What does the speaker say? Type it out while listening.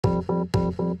I'm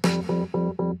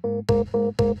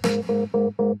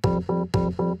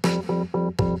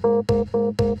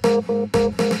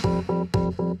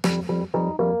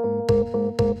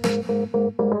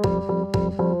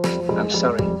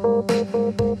sorry,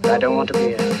 but I don't want to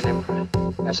be an emperor.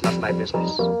 That's not my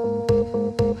business. I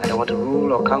don't want to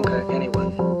rule or conquer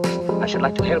anyone. I should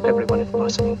like to help everyone if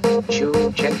possible. Jew,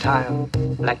 Gentile,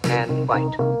 black man,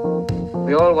 white.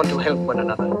 We all want to help one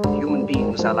another. Human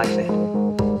beings are like that.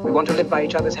 We want to live by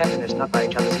each other's happiness, not by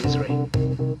each other's misery.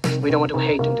 We don't want to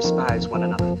hate and despise one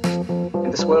another. In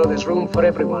this world there's room for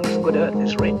everyone. The good earth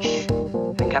is rich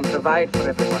and can provide for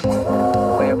everyone.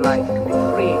 The way of life can be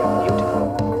free and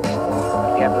beautiful.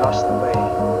 But we have lost the way.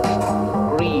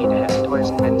 Greed has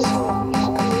poisoned men's souls.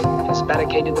 It has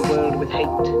barricaded the world with hate.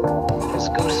 It has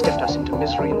goose-stepped us into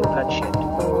misery and bloodshed.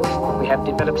 We have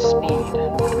developed speed,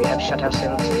 but we have shut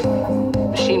ourselves in.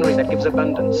 Machinery that gives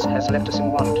abundance has left us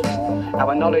in want.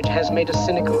 Our knowledge has made us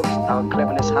cynical, our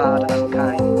cleverness hard and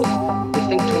unkind. We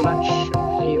think too much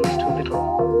and feel too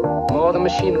little. More than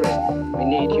machinery, we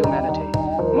need humanity.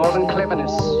 More than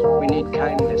cleverness, we need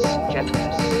kindness and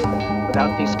gentleness.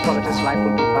 Without these qualities, life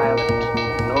will be violent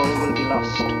and all will be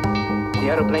lost. The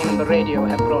aeroplane and the radio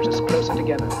have brought us closer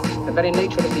together. The very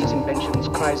nature of these inventions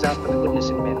cries out for the goodness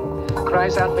in men,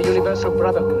 cries out for universal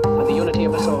brotherhood, for the unity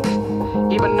of us all.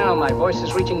 Even now, my voice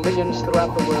is reaching millions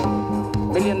throughout the world.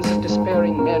 Millions of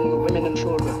despairing men, women, and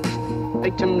children,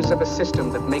 victims of a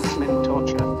system that makes men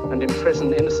torture and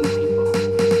imprison innocent people.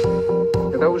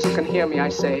 To those who can hear me, I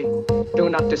say, do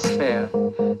not despair.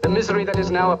 The misery that is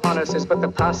now upon us is but the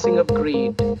passing of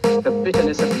greed, the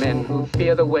bitterness of men who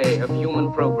fear the way of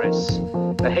human progress.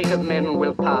 The hate of men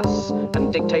will pass,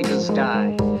 and dictators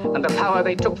die, and the power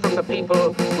they took from the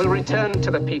people will return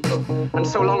to the people. And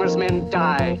so long as men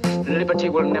die, liberty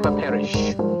will never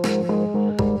perish.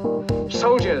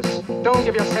 Soldiers, don't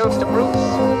give yourselves to brutes,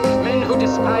 men who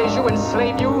despise you,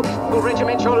 enslave you, who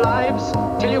regiment your lives,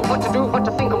 tell you what to do, what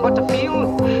to think, and what to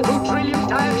feel, who drill you,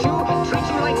 diet you, treat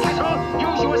you like cattle,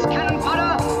 use you as cannon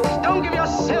fodder. Don't give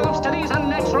yourselves to these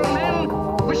unnatural men,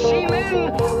 machine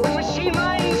men with machine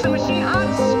minds and machine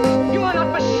hearts. You are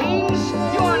not machines,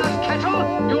 you are not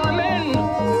cattle, you are men.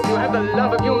 You have the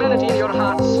love of humanity in your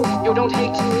hearts. You don't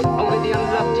hate, only the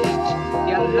unloved hate,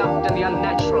 the unloved and the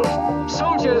unnatural.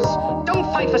 Soldiers, don't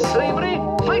fight for slavery,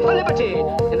 fight for liberty.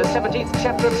 In the 17th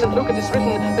chapter of St. Luke it is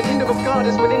written, the kingdom of God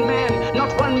is within man,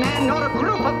 not one man, nor a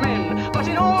group of men, but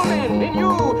in all men, in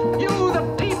you. You, the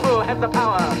people, have the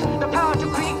power to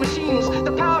create machines,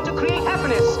 the power to create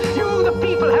happiness. You, the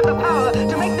people, have the power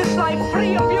to make this life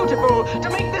free and beautiful, to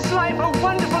make this life a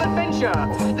wonderful adventure.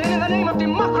 Then in the name of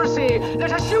democracy,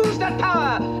 let us use that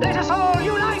power. Let us all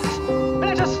unite.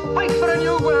 Let us fight for a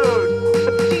new world,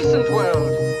 a decent world,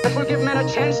 that will give men a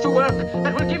chance to work,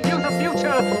 that will give youth a future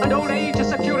and old age a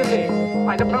security.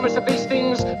 By the promise of these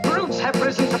things, brutes have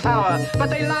risen to power, but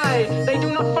they lie. They do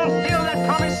not fulfill that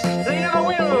promise. They never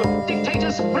will.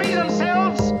 Dictators free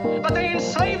themselves, but they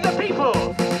enslave the people.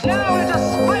 Now let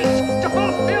us fight to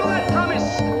fulfill that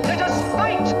promise. Let us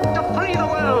fight to free the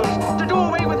world, to do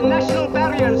away with national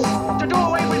barriers, to do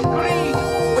away with greed,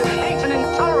 with hate and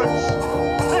intolerance.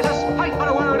 Let us fight for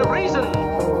a world of reason,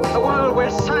 a world where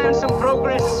science and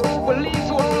progress will lead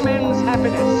to all men's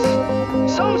happiness.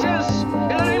 Soldiers,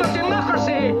 in the name of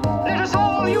democracy, let us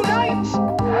all unite!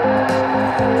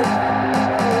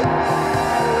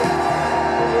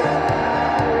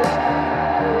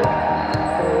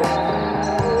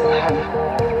 Hannah,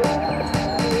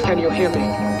 can you hear me?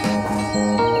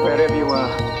 Wherever you are,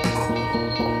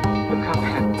 look up,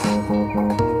 Hannah.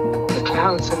 The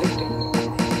clouds are lifting.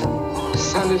 The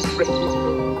sun is breaking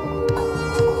through.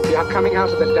 We are coming out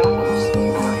of the darkness of the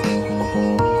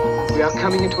night. We are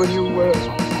coming into a new world,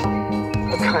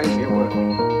 a kindlier world,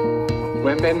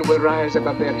 where men will rise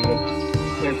above their hate,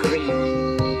 their greed,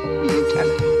 and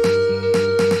brutality.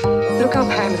 Look up,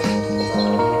 Hannah.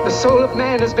 The soul of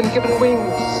man has been given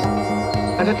wings,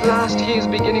 and at last he is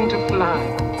beginning to fly.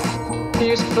 He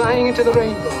is flying into the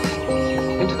rainbow,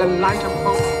 into the light of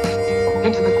hope,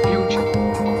 into the future,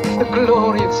 the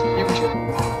glorious future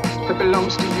that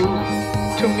belongs to you,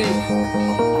 to me,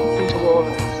 and to all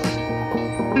of us.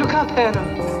 Look up, Hannah.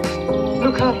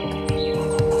 Look up.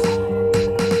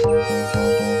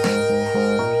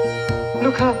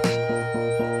 Look up.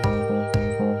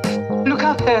 Look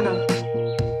up, Hannah.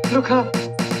 Look up.